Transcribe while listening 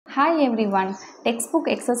Hi everyone. Textbook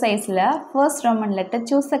exercise la first Roman letter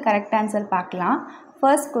choose the correct answer பார்க்கலாம்.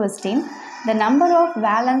 First question, the number of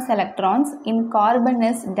valence electrons in carbon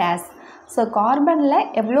is dash. So carbon la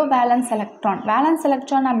எவ்வளோ valence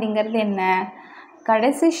electron அப்படிங்கிறது என்ன?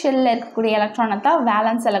 கடைசி ஷெல்ல இருக்கக்கூடிய எலக்ட்ரானை தான்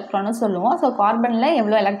valence எலக்ட்ரான்னு சொல்லுவோம். So கார்பனில்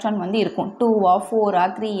எவ்வளோ எலக்ட்ரான் வந்து இருக்கும், 2 4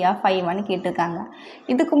 3 5 கேட்டிருக்காங்க.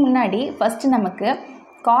 இதுக்கு முன்னாடி ஃபஸ்ட்டு நமக்கு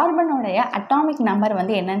கார்பனோடைய அட்டாமிக் நம்பர்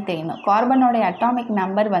வந்து என்னன்னு தெரியணும். கார்பனோடைய அட்டாமிக்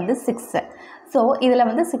நம்பர் வந்து 6. ஸோ இதில்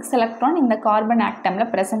வந்து 6 எலக்ட்ரான் இந்த கார்பன் ஆக்டமில்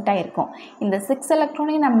ப்ரெசென்ட் ஆகிருக்கும். இந்த 6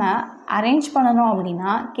 எலக்ட்ரானையும் நம்ம அரேஞ்ச் பண்ணணும்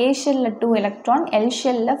அப்படின்னா கே ஷெல்லில் 2 எலக்ட்ரான், எல்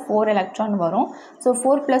ஷெல்லில் 4 எலக்ட்ரான் வரும். ஸோ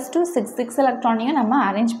 4 + 2 6 எலக்ட்ரானையும் நம்ம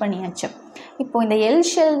அரேஞ்ச் பண்ணியாச்சு. இப்போது இந்த எல்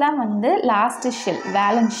ஷெல் தான் வந்து லாஸ்ட்டு ஷெல்,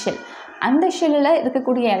 வேலன்ஸ் ஷெல். அந்த ஷெல்லில்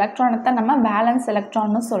இருக்கக்கூடிய எலக்ட்ரானை தான் நம்ம வேலன்ஸ்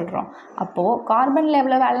எலக்ட்ரான்னு சொல்கிறோம். அப்போது கார்பனில்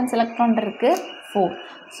எவ்வளோ வேலன்ஸ் எலக்ட்ரான் இருக்குது? 4.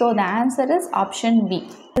 So the answer is option B.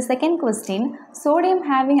 The second question, sodium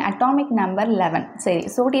having atomic number 11. சரி,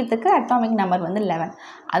 சோடியத்துக்கு atomic number வந்து 11.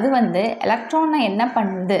 அது வந்து எலக்ட்ரானை என்ன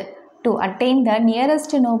பண்ணுது? To attain the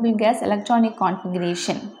nearest noble gas electronic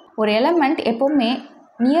configuration. ஒரு எலமெண்ட் எப்போவுமே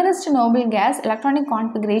நியரஸ்ட் நோபல் கேஸ் எலக்ட்ரானிக்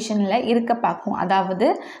கான்ஃபிகரேஷனில் இருக்க பார்க்கும். அதாவது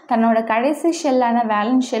தன்னோட கடைசி ஷெல்லான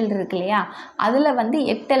வேலன்ஸ் ஷெல் இருக்கு இல்லையா, அதில் வந்து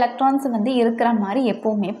 8 எலக்ட்ரான்ஸ் வந்து இருக்கிற மாதிரி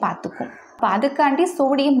எப்போவுமே பார்த்துக்கும். இப்போ அதுக்காண்டி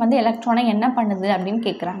சோடியம் வந்து எலக்ட்ரானை என்ன பண்ணுது அப்படின்னு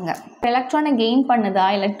கேட்குறாங்க. எலக்ட்ரானை கெயின் பண்ணுதா,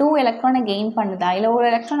 இல்லை 2 எலக்ட்ரானை கெயின் பண்ணுதா, இல்லை ஒரு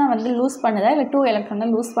எலக்ட்ரானை வந்து லூஸ் பண்ணுதா, இல்லை 2 எலக்ட்ரானை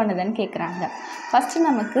லூஸ் பண்ணுதுன்னு கேட்குறாங்க. ஃபஸ்ட்டு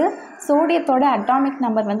நமக்கு சோடியத்தோட அட்டாமிக்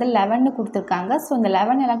நம்பர் வந்து 11 கொடுத்துருக்காங்க. ஸோ இந்த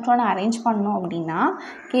 11 எலக்ட்ரானை அரேஞ்ச் பண்ணோம் அப்படின்னா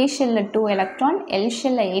K ஷெல்லில் 2 electron, L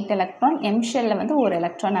ஷெல்லில் 8 electron, M ஷெல்லில் வந்து 1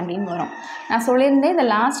 எலக்ட்ரான் அப்படின்னு வரும். நான் சொல்லியிருந்தேன் இந்த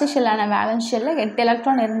லாஸ்ட் ஷெல்லான வேலன்ஸ் ஷெல்லில் 8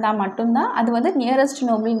 எலக்ட்ரான் இருந்தால் மட்டும்தான் அது வந்து nearest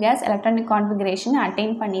Nobel case electronic கான்ஃபிகரேஷனை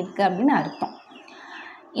attain பண்ணியிருக்கு அப்படின்னு அர்த்தம்.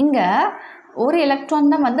 இங்கே ஒரு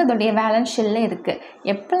எலக்ட்ரான் தான் வந்து அதோடைய வேலன்ஸ் ஷெல்லில் இருக்குது.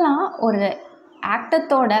 எப்போல்லாம் ஒரு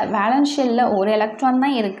ஆக்டத்தோட வேலன்ஸ் ஷெல்லில் ஒரு எலக்ட்ரான்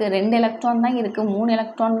தான் இருக்குது, 2 எலக்ட்ரான் தான் இருக்குது, 3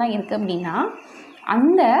 எலக்ட்ரான் தான் இருக்குது அப்படின்னா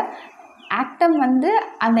அந்த ஆக்டம் வந்து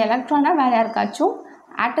அந்த எலக்ட்ரானை வேறு யாருக்காச்சும்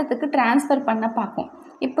ஆட்டத்துக்கு ட்ரான்ஸ்ஃபர் பண்ண பார்க்கும்.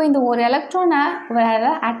 இப்போ இந்த ஒரு எலக்ட்ரானை வேறு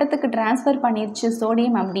ஆட்டத்துக்கு ட்ரான்ஸ்ஃபர் பண்ணிருச்சு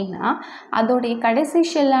சோடியம் அப்படின்னா அதோடைய கடைசி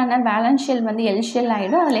ஷெல்லான வேலன்ஸ் ஷெல் வந்து எல் ஷெல்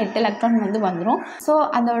ஆகிடும். அதில் 8 எலக்ட்ரான் வந்து வந்துடும். ஸோ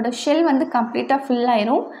அதோட ஷெல் வந்து கம்ப்ளீட்டாக ஃபில்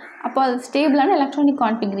ஆயிரும். அப்போ அது ஸ்டேபிளான எலக்ட்ரானிக்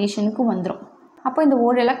கான்ஃபிகரேஷனுக்கு வந்துடும். அப்போ இந்த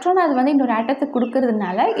ஒரு எலக்ட்ரான் அது வந்து இன்னொரு ஆட்டத்துக்கு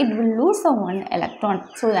கொடுக்கறதுனால it will lose a 1 electron.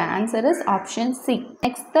 So the answer is option C.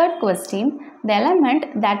 Next, third question, the element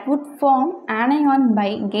that would form anion by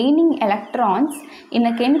gaining electrons in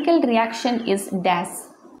a chemical reaction is dash.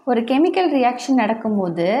 ஒரு கெமிக்கல் ரியாக்ஷன்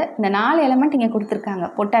நடக்கும்போது இந்த 4 element இங்கே கொடுத்துருக்காங்க,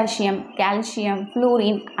 potassium, calcium,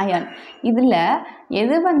 fluorine, iron. இதில்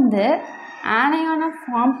எது வந்து ஆனையானை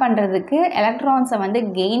form பண்ணுறதுக்கு எலக்ட்ரான்ஸை வந்து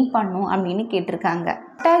கெயின் பண்ணும் அப்படின்னு கேட்டிருக்காங்க.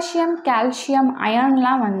 பொட்டாசியம், கால்சியம்,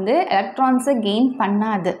 அயன்லாம் வந்து எலக்ட்ரான்ஸை கெயின்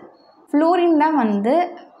பண்ணாது. ஃப்ளோரின் தான் வந்து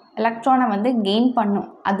எலக்ட்ரானை வந்து கெயின் பண்ணும்.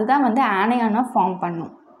 அதுதான் வந்து ஆனையானை ஃபார்ம்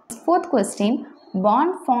பண்ணும். Fourth question,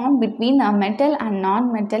 bond formed between a metal and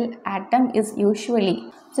non-metal atom is usually.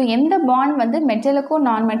 So எந்த பாண்ட் வந்து மெட்டலுக்கும்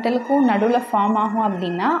நான் மெட்டலுக்கும் நடுவில் ஃபார்ம் ஆகும்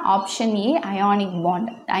அப்படின்னா option A ionic bond.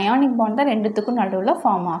 Ionic bond தான் ரெண்டுத்துக்கும் நடுவில்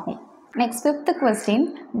ஃபார்ம் ஆகும். Next fifth question,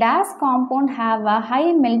 days compound have a high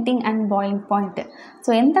melting and boiling point. So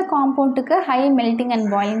எந்த காம்பவுண்டுக்கு high melting and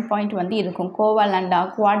boiling point வந்து இருக்கும்? கோவாலண்டா,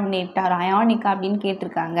 குவாடினேட்டர், அயானிக்கா அப்படின்னு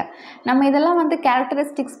கேட்டிருக்காங்க. நம்ம இதெல்லாம் வந்து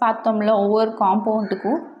கேரக்டரிஸ்டிக்ஸ் பார்த்தோம்ல ஒவ்வொரு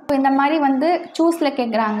காம்பவுண்டுக்கும். ஸோ இந்த மாதிரி வந்து சூஸில்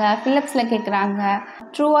கேட்குறாங்க, ஃபிலிப்ஸில் கேட்குறாங்க,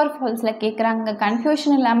 ட்ரூ ஆர் ஃபால்ஸில் கேட்குறாங்க.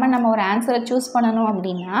 கன்ஃபியூஷன் இல்லாமல் நம்ம ஒரு ஆன்சரை சூஸ் பண்ணணும்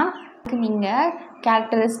அப்படின்னா நீங்கள்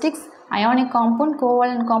characteristics, ionic compound,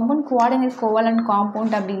 covalent compound, coordinate covalent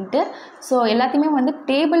compound அப்படின்ட்டு ஸோ எல்லாத்தையுமே வந்து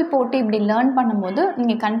டேபிள் போட்டு இப்படி லேர்ன் பண்ணும்போது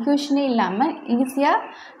நீங்கள் கன்ஃபியூஷனே இல்லாமல் ஈஸியாக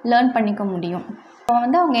லேர்ன் பண்ணிக்க முடியும். இப்போ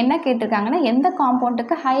வந்து அவங்க என்ன கேட்டிருக்காங்கன்னா எந்த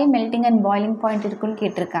காம்பவுண்டுக்கு high melting and boiling point இருக்குன்னு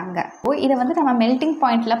கேட்டிருக்காங்க. இதை வந்து நம்ம மெல்டிங்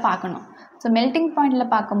பாயிண்டில் பார்க்கணும். ஸோ மெல்டிங்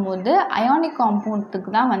பாயிண்டில் பார்க்கும்போது அயானிக் காம்பவுண்டுக்கு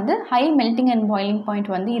தான் வந்து high melting and boiling point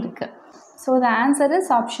வந்து இருக்குது. So the answer is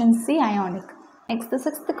option C ionic. Next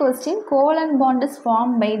sixth question, covalent bond is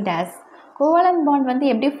form by days. Covalent bond வந்து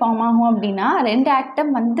எப்படி ஃபார்ம் ஆகும் அப்படின்னா 2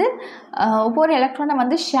 ஆட்டம் வந்து ஒவ்வொரு எலக்ட்ரானை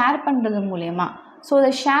வந்து ஷேர் பண்ணுறது மூலயமா. So the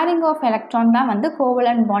sharing of electron தான் வந்து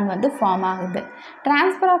கோவலண்ட் பாண்ட் வந்து ஃபார்ம் ஆகுது.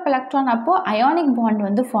 ட்ரான்ஸ்ஃபர் ஆஃப் எலக்ட்ரான் அப்போது அயானிக் பாண்ட்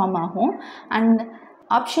வந்து ஃபார்ம் ஆகும். And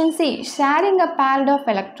option C, sharing a pair of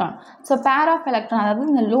electron. So pair of electron, அதாவது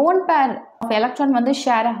இந்த லோன் பேர் ஆஃப் எலக்ட்ரான் வந்து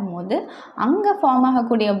ஷேர் ஆகும்போது அங்கே ஃபார்ம்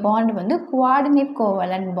ஆகக்கூடிய பாண்ட் வந்து coordinate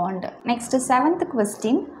covalent bond. Next 7th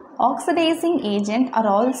question, oxidising agent are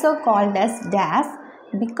also called as days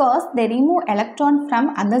because they remove electron from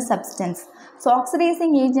other substance. So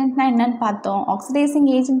oxidizing agent na என்னன்னு பார்த்தோம். oxidizing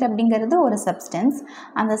agent அப்படிங்கிறது ஒரு substance.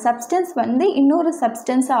 அந்த substance வந்து இன்னொரு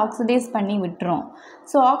substance oxidize பண்ணி விட்டுரும்.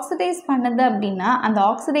 So oxidize பண்ணது அப்படின்னா அந்த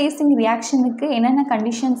oxidizing reactionக்கு என்னென்ன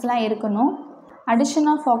கண்டிஷன்ஸ்லாம் இருக்கணும்? Addition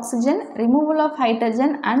of oxygen, removal of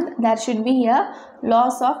hydrogen, and there should be a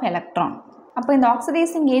loss of electron. அப்போ இந்த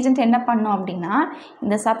ஆக்சிடைசிங் ஏஜென்ட் என்ன பண்ணும் அப்படின்னா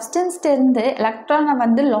இந்த சப்ஸ்டன்ஸ்லேருந்து எலக்ட்ரானை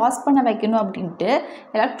வந்து லாஸ் பண்ண வைக்கணும் அப்படின்ட்டு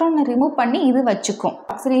எலக்ட்ரானை ரிமூவ் பண்ணி இது வச்சுக்கும்.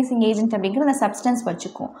 ஆக்சிடைசிங் ஏஜென்ட் அப்படிங்கிற இந்த சப்ஸ்டன்ஸ்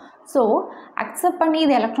வச்சுக்கும். ஸோ அக்செப்ட் பண்ணி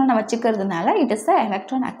இது எலக்ட்ரானை வச்சுக்கிறதுனால it is a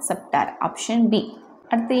electron acceptor. Option B.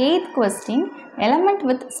 அடுத்து 8th question, element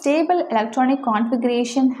with stable electronic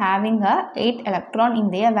configuration having a 8 electron in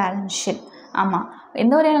their valence shell. ஆமாம்,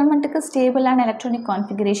 எந்த ஒரு எலமெண்ட்டுக்கு ஸ்டேபிளான எலக்ட்ரானிக்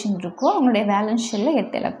கான்ஃபிகரேஷன் இருக்கோ அவங்களுடைய வேலன்ஸ் ஷெல்லில்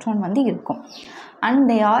 8 எலக்ட்ரான் வந்து இருக்கும். And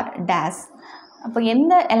they are days. அப்போ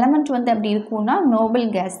எந்த எலமெண்ட் வந்து அப்படி இருக்கும்னா நோபல்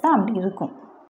கேஸ் தான் அப்படி இருக்கும்.